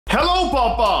Hello,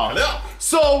 Papa! Hello!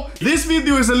 So, this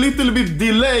video is a little bit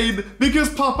delayed because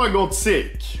Papa got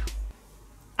sick.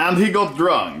 And he got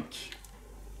drunk.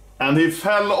 And he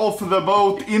fell off the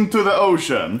boat into the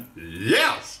ocean.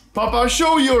 Yes! Papa,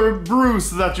 show your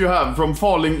bruise that you have from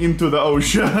falling into the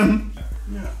ocean.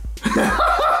 Yeah.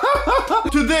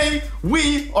 Today,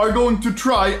 we are going to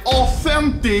try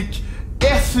authentic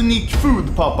ethnic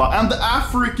food, Papa, and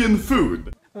African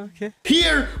food. Okay.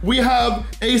 Here we have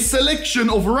a selection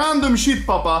of random shit,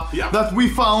 Papa, that we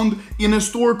found in a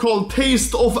store called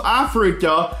Taste of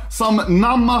Africa, some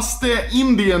Namaste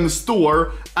Indian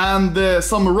store, and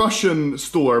some Russian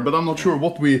store, but I'm not sure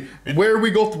where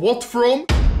we got what from.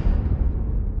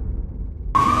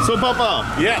 So,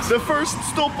 Papa, yes, the first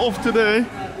stop of today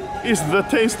is the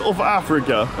Taste of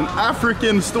Africa, an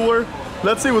African store.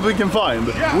 Let's see what we can find.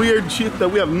 Yeah. Weird shit that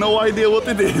we have no idea what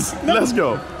it is. No. Let's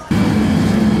go.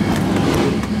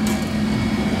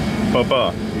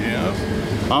 Papa,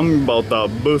 yes. I'm about to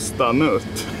bust a nut.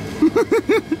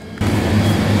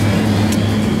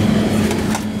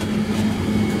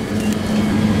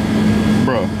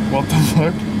 Bro, what the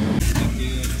fuck?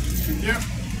 Thank you.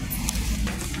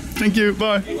 Thank you,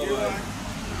 bye.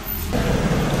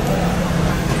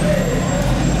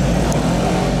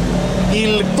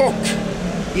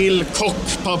 Il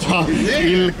Coq, Papa. Yeah.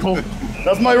 Il Coq.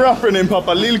 That's my rapper name,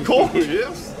 Papa. Lil Coq.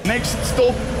 Yes. Next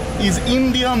stop is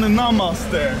Indian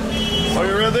Namaste. Are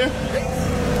you ready?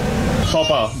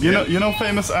 Papa, you know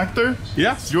famous actor?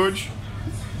 Yes. George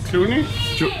Clooney?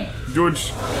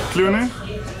 George Clooney?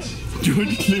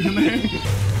 George Clooney?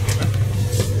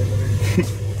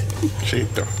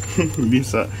 Cheeto.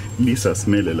 Lisa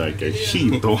smells like a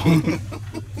Cheeto.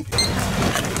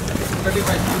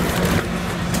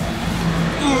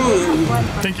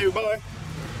 Thank you, bye.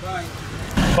 Bye.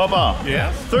 Papa,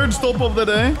 Yes. third stop of the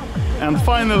day and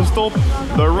final stop,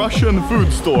 the Russian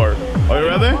food store. Are you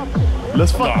ready?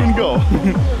 Let's fucking go.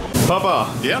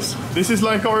 Papa, Yes. this is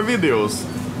like our videos.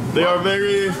 They are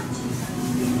very...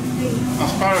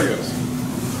 Asparagus.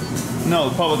 No,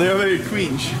 Papa, they are very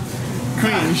cringe.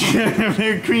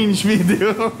 Very cringe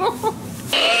video.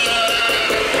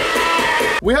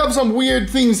 We have some weird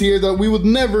things here that we would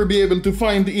never be able to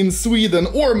find in Sweden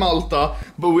or Malta.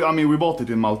 But we bought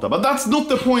it in Malta. But that's not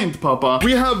the point, Papa.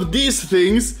 We have these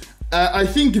things. I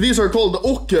think these are called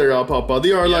okra, Papa.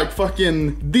 They are like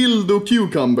fucking dildo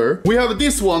cucumber. We have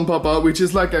this one, Papa, which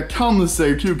is like a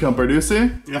cancer cucumber. Do you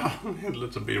see? Yeah, it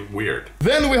looks a bit weird.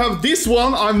 Then we have this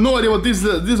one. I have no idea what this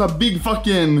is. This is a big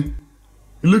fucking...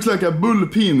 It looks like a bull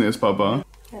penis, Papa.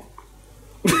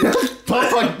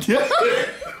 Papa, yeah.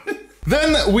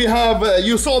 Then we have,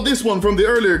 you saw this one from the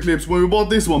earlier clips when we bought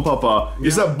this one, Papa.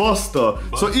 It's a buster.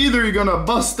 So either you're gonna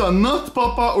bust a nut,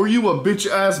 Papa, or you a bitch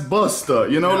ass buster.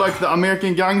 You know, like the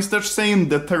American gangsters saying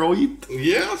Detroit.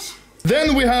 Yes.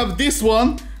 Then we have this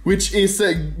one, which is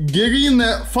green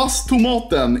fast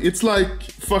tomaten. It's like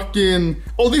fucking...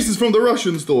 Oh, this is from the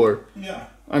Russian store. Yeah.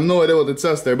 I have no idea what it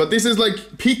says there, but this is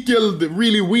like pickled,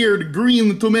 really weird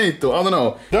green tomato. I don't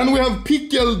know. Then we have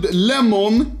pickled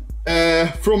lemon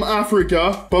from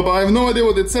Africa. But I have no idea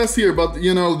what it says here, but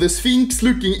you know, the Sphinx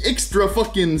looking extra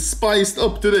fucking spiced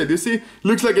up today. Do you see?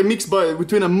 Looks like a mix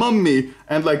between a mummy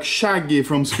and like Shaggy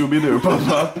from Scooby-Doo,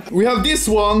 Papa. We have this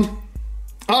one.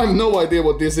 I have no idea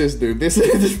what this is, dude. This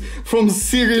is from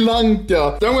Sri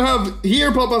Lanka. Then we have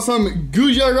here, Papa, some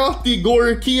Gujarati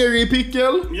Gorkeri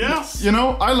pickle. Yes. You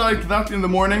know, I like that in the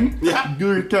morning. Yeah.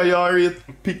 Gurkajari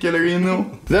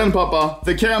pickelerino. Then, Papa,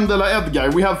 the crème de la Edgar.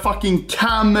 We have fucking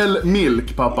camel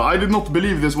milk, Papa. I did not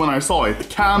believe this when I saw it.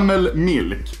 Camel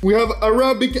milk. We have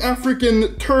Arabic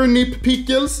African turnip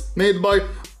pickles made by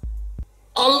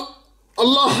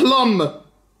Allahlam,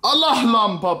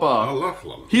 Papa.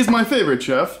 He's my favorite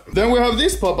chef. Then we have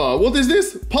this, Papa. What is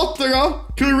this? Patra,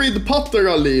 curried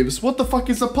patra leaves. What the fuck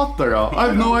is a patra? I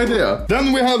have no idea.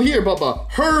 Then we have here, Papa,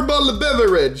 herbal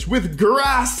beverage with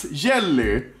grass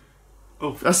jelly.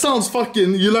 Oh. That sounds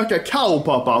fucking, you like a cow,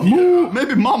 Papa. Moo.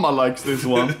 Maybe Mama likes this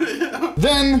one. Yeah.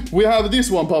 Then we have this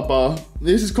one, Papa.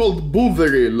 This is called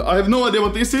bovril. I have no idea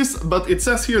what this is, but it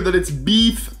says here that it's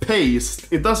beef paste.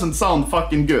 It doesn't sound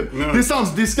fucking good. No. This sounds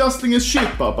disgusting as shit,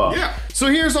 Papa. Yeah. So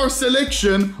here's our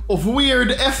selection of weird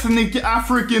ethnic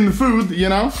African food, you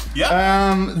know?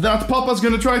 Yeah. That Papa's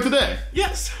gonna try today.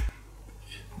 Yes.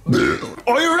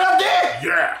 Are you ready?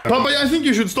 Yeah. Papa, I think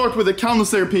you should start with a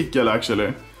cancer pickle,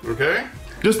 actually. Okay.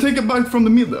 Just take a bite from the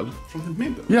middle. From the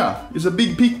middle? Yeah, it's a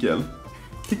big pickle.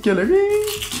 Picklery.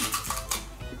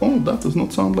 Oh, that does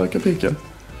not sound like a pickle.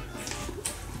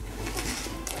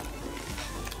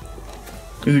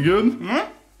 Is it good? Mm?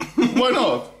 Why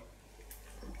not?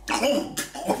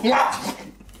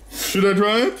 Should I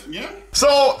try it? Yeah.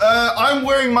 So, I'm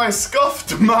wearing my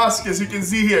scuffed mask, as you can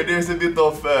see here. There's a bit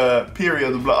of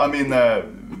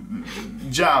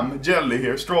jam, jelly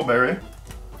here, strawberry.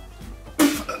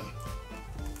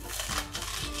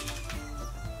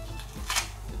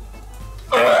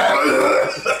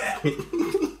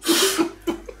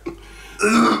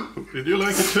 Did you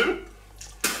like it too?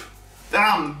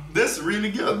 Damn, this is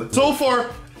really good. So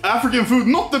far, African food,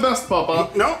 not the best, Papa.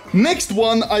 No. Next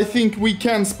one, I think we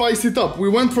can spice it up. We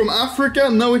went from Africa,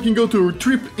 now we can go to a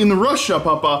trip in Russia,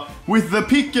 Papa, with the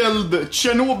pickled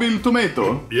Chernobyl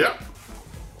tomato. Yeah.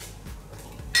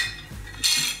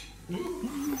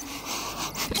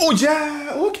 Oh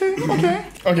yeah, okay.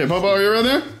 Okay, Papa, are you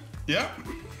ready? Yeah.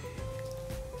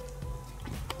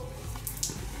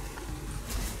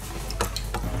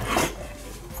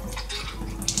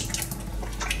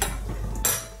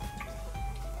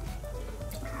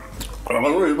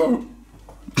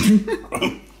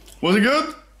 Was it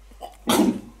good?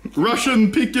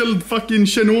 Russian pickled fucking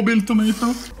Chernobyl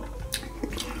tomato?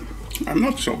 I'm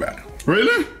not so bad.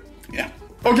 Really? Yeah.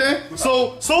 Okay,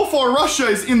 so far Russia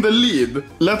is in the lead.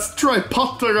 Let's try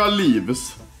Patra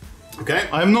leaves. Okay.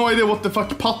 I have no idea what the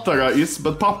fuck Patra is,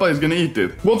 but Papa is gonna eat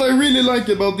it. What I really like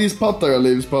about these Patra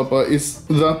leaves, Papa, is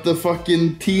that the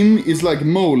fucking tin is like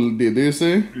moldy, do you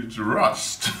see? It's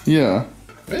rust. Yeah.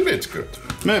 Maybe it's good.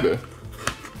 Maybe.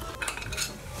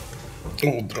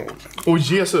 Oh, no. Oh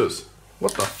Jesus.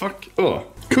 What the fuck? Oh.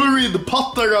 Curried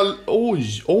Patra...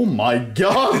 Oh my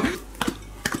god.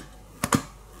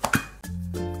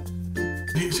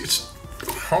 It's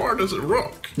hard as a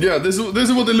rock. Yeah, this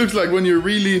is what it looks like when you're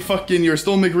really fucking your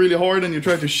stomach really hard and you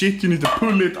try to shit, you need to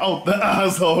pull it out the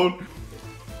asshole.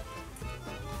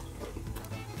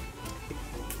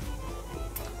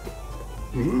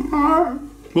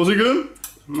 Was it good?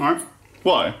 No.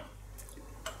 Why?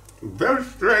 Very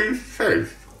strange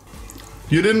taste.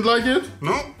 You didn't like it?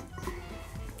 No.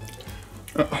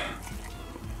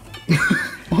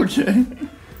 Okay.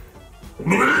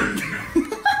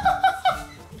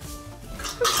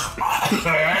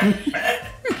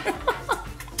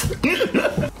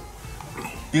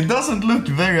 It doesn't look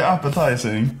very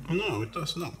appetizing. No, it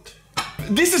does not.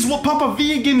 This is what Papa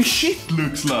vegan shit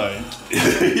looks like.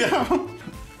 Yeah.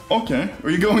 Okay, are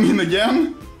you going in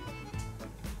again?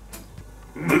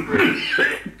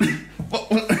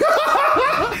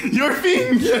 Your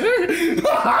finger!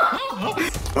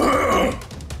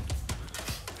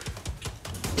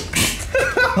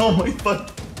 Oh my fuck.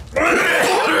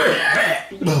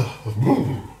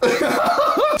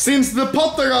 Since the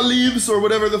Patra leaves or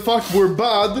whatever the fuck were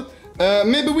bad,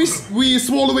 maybe we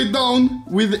swallow it down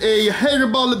with a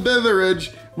herbal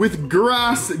beverage with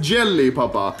grass jelly,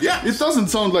 Papa. Yes. It doesn't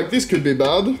sound like this could be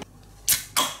bad.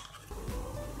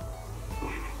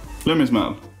 Let me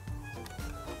smell.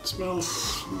 It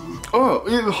smells... Oh,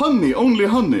 honey, only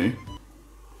honey.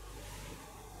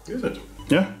 Is it?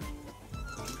 Yeah.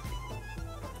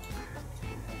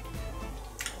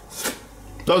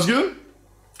 That was good.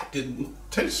 Didn't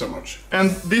taste so much.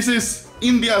 And this is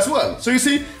India as well. So you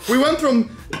see, we went from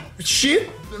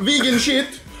shit, vegan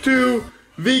shit, to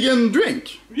vegan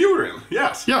drink. Urine,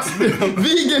 yes. Yes,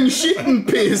 vegan shit and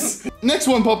piss. Next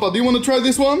one, Papa, do you want to try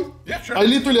this one? Yeah, sure. I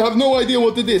literally have no idea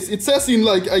what it is. It says in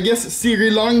like, I guess Sri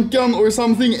Lankan or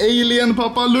something, alien,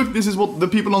 Papa. Look, this is what the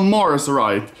people on Mars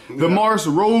write. The Mars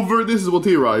rover, this is what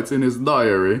he writes in his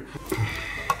diary.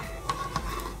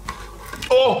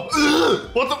 Oh,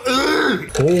 what the?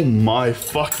 Oh my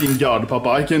fucking god, Papa,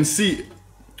 I can see.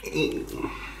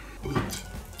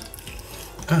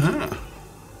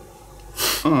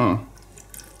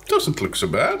 Doesn't look so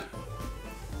bad.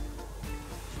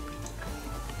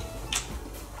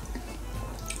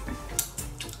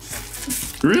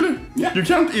 Really? Yeah. You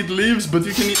can't eat leaves, but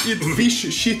you can eat fish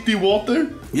shitty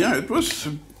water? Yeah, it was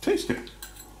tasty.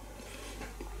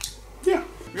 Yeah.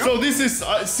 So this is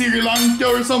Sri Lanka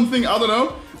or something, I don't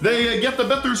know. They get a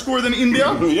better score than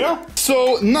India. Yeah.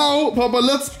 So now, Papa,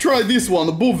 let's try this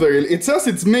one, Bovril. It says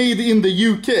it's made in the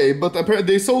UK, but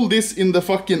apparently they sold this in the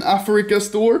fucking Africa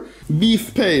store.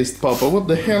 Beef paste, Papa. What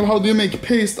the hell? How do you make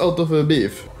paste out of a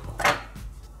beef?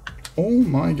 Oh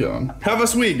my god. Have a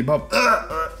swig, Papa.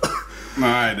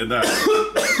 Nej, det där.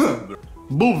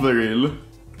 Bovril.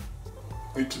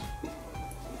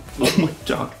 Oh my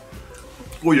god.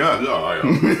 Åh jävlar, ja.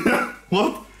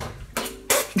 What?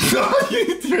 You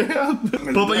hit your head.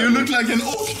 Papa, you look like an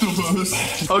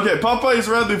octopus. Okay, Papa is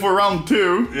ready for round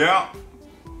 2. Yeah.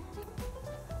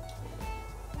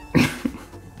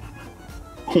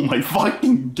 Oh my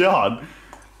fucking god.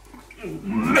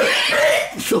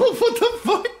 So what the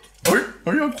fuck?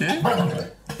 Are you okay?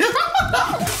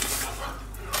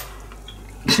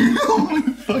 Oh my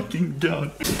fucking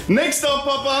god. Next up,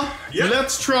 Papa, Yeah.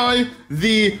 let's try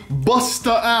the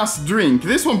Busta ass drink.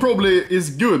 This one probably is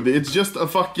good. It's just a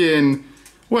fucking...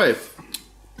 Wait.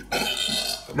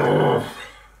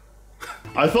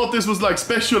 I thought this was like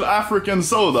special African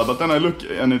soda, but then I look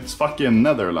and it's fucking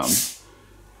Netherlands.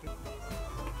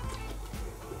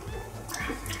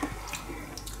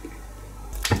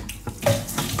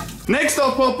 Next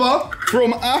up, Papa,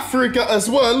 from Africa as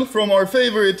well, from our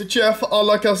favorite chef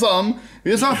Alla Kazam.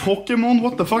 Is that Pokemon?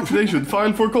 What the fuck? They should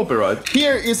file for copyright.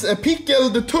 Here is a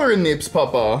pickled turnips,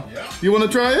 Papa. Yeah. You wanna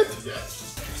try it? Yes.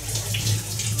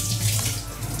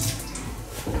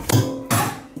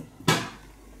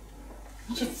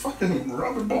 It's a fucking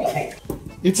rubber ball.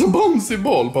 It's a bouncy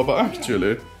ball, Papa,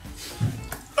 actually.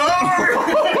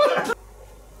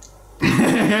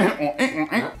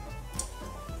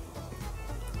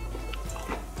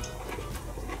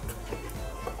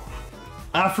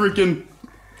 African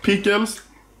pickles.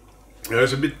 Yeah,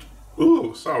 it's a bit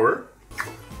sour.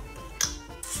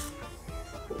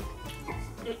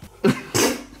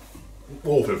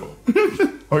 Oh, fy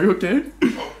fan. Are you okay?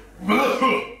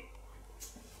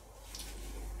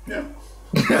 Yeah.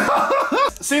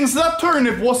 Since that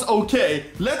turnip was okay,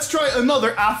 let's try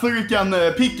another African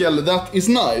pickle that is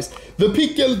nice. The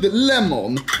pickled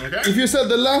lemon. Okay. If you said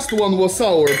the last one was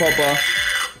sour, Papa,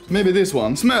 maybe this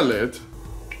one. Smell it.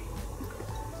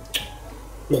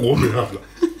 Åh, min jävlar.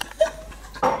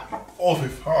 Åh, fy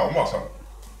fan vad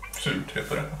surt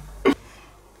heter det.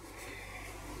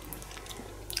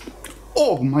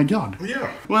 Oh my god. Yeah.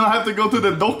 When I have to go to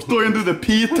the doctor and do the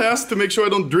pee test to make sure I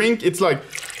don't drink, it's like,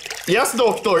 yes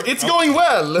doctor, it's going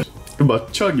well. You bara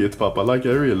chug it, Papa, like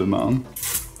a real man.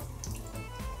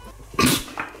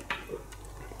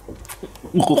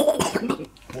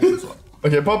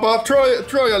 Okay, Papa,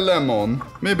 try a lemon.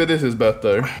 Maybe this is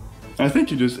better. I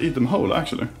think you just eat them whole,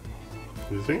 actually.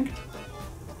 You think?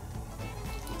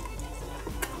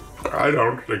 I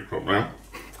don't think so, man.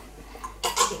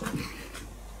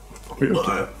 Are you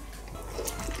okay?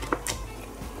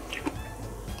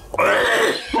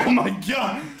 Oh my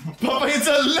god! Papa, it's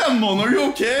a lemon, are you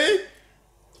okay?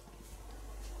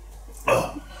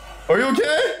 Are you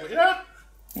okay? Yeah.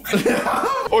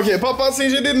 Okay, Papa,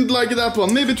 since you didn't like that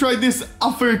one, maybe try this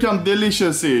African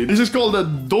delicacy. This is called a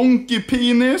donkey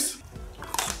penis.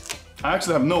 I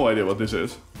actually have no idea what this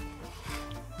is.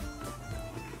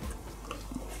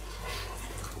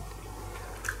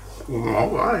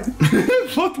 Alright.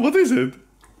 What is it?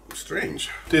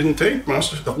 Strange. Didn't taste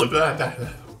much.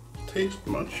 Taste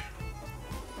much.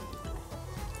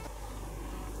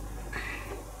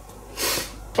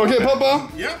 Okay, Papa.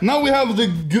 Yeah. Now we have the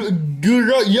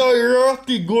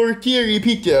Gujarati Gorkeri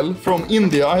pickle from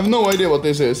India. I have no idea what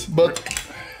this is, but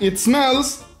it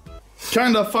smells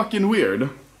kinda fucking weird.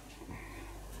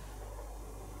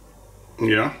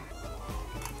 Yeah.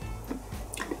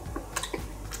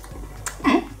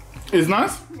 It's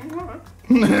nice?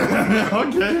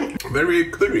 Okay. Very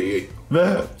curry.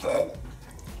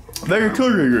 Very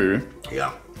curry.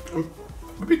 Yeah.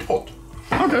 A bit hot.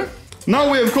 Okay.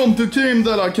 Now we have come to crème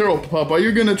de la crop, Papa.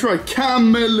 You're gonna try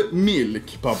camel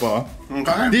milk, Papa.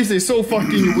 Okay. This is so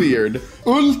fucking weird.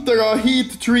 Ultra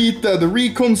heat treated,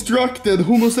 reconstructed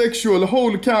homosexual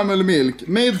whole camel milk.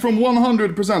 Made from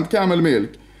 100% camel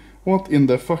milk. What in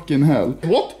the fucking hell?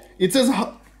 What? It says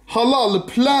halal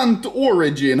plant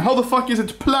origin. How the fuck is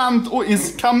it plant or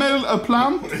is camel a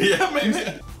plant? Yeah,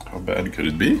 maybe. How bad could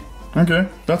it be? Okay.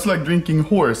 That's like drinking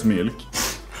horse milk.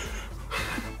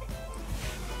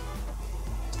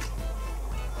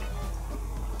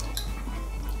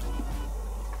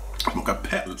 Smakar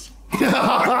päls.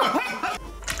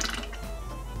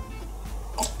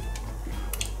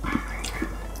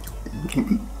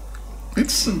 It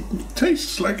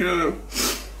tastes like a...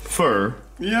 Fur.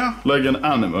 Yeah. Like an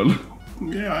animal.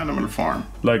 Yeah, Animal Farm.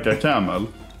 Like a camel.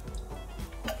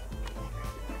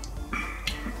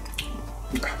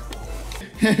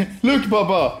 Look,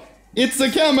 Papa. It's a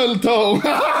camel toe.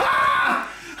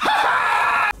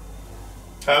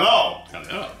 Hello.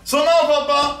 So now,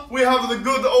 Papa, we have the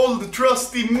good old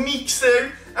trusty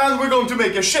mixer, and we're going to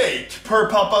make a shake per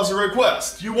Papa's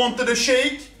request. You wanted a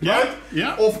shake, Yeah, right?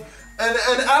 yeah. Of an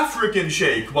African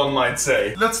shake, one might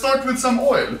say. Let's start with some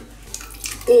oil.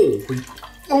 Oh,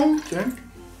 okay.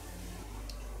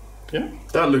 Yeah,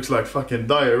 that looks like fucking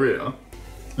diarrhea.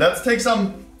 Let's take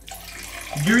some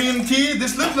green tea.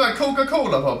 This looks like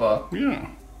Coca-Cola, Papa. Yeah.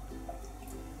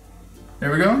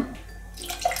 Here we go.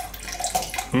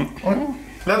 Oh.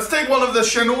 Let's take one of the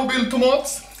Chernobyl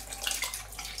tomatoes.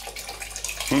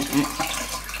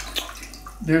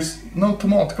 There's no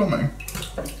tomato coming.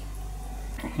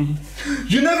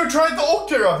 You never tried the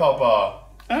okra, Papa.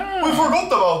 We forgot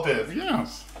about it.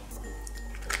 Yes.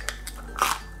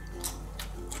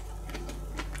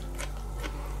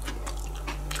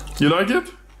 You like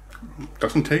it?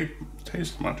 Doesn't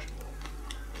taste much.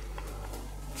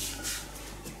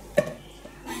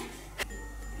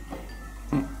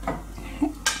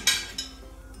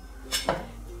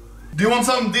 Do you want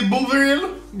some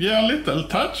dibboveril? Yeah, a little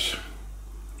touch.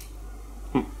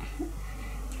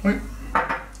 Wait.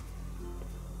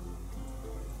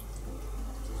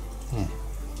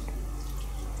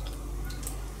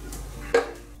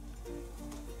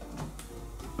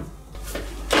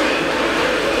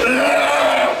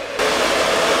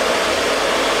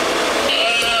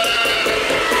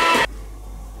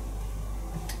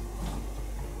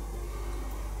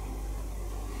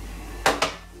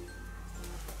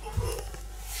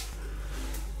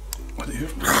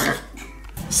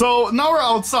 So now we're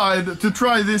outside to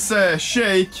try this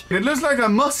shake. It looks like a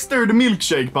mustard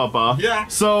milkshake, Papa. Yeah.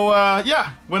 So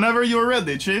yeah, whenever you're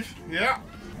ready, Chief. Yeah.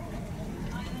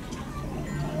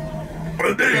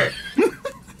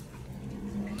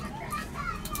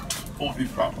 Åh, fy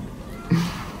fan.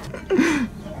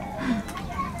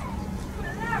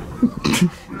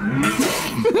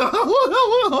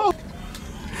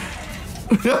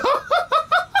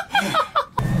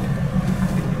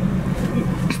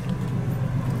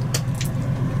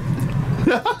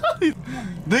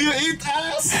 Do you eat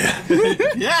ass?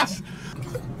 Yes!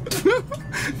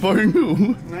 For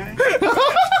who? Nej.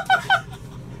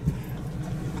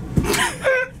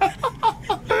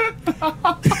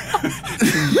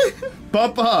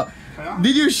 Papa,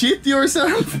 did you shit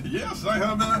yourself? Yes, I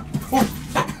have a... What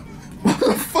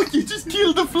the fuck, you just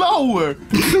killed the flower!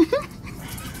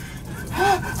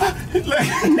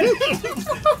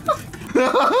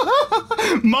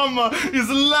 Mama is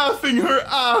laughing her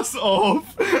ass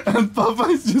off and Papa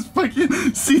is just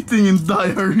fucking sitting in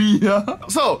diarrhea.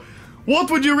 So,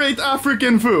 what would you rate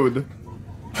African food?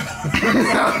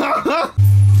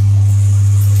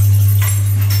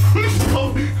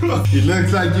 It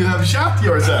looks like you have shot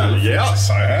yourself. Yes,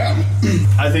 I have.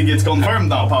 I think it's confirmed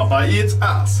now, Papa. It's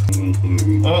ass.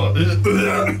 Oh.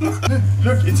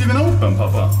 Look, it's even open,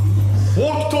 Papa.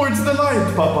 Walk towards the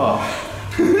light, Papa.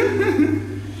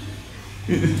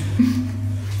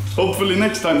 Hopefully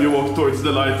next time you walk towards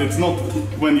the light, it's not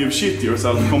when you've shit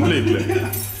yourself completely.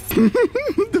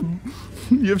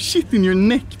 You have shit in your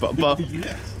neck, Papa.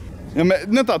 Yes. Ja, men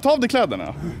vänta, ta av dig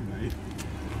kläderna.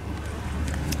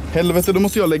 Helvete, då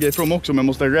måste jag lägga ifrån också, men jag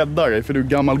måste rädda dig för du är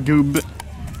gammal gubb.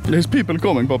 There's people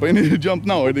coming, Papa. You need to jump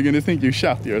now or they're gonna think you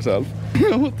shat yourself.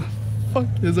 What the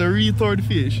fuck is a retard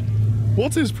fish?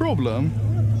 What's his problem?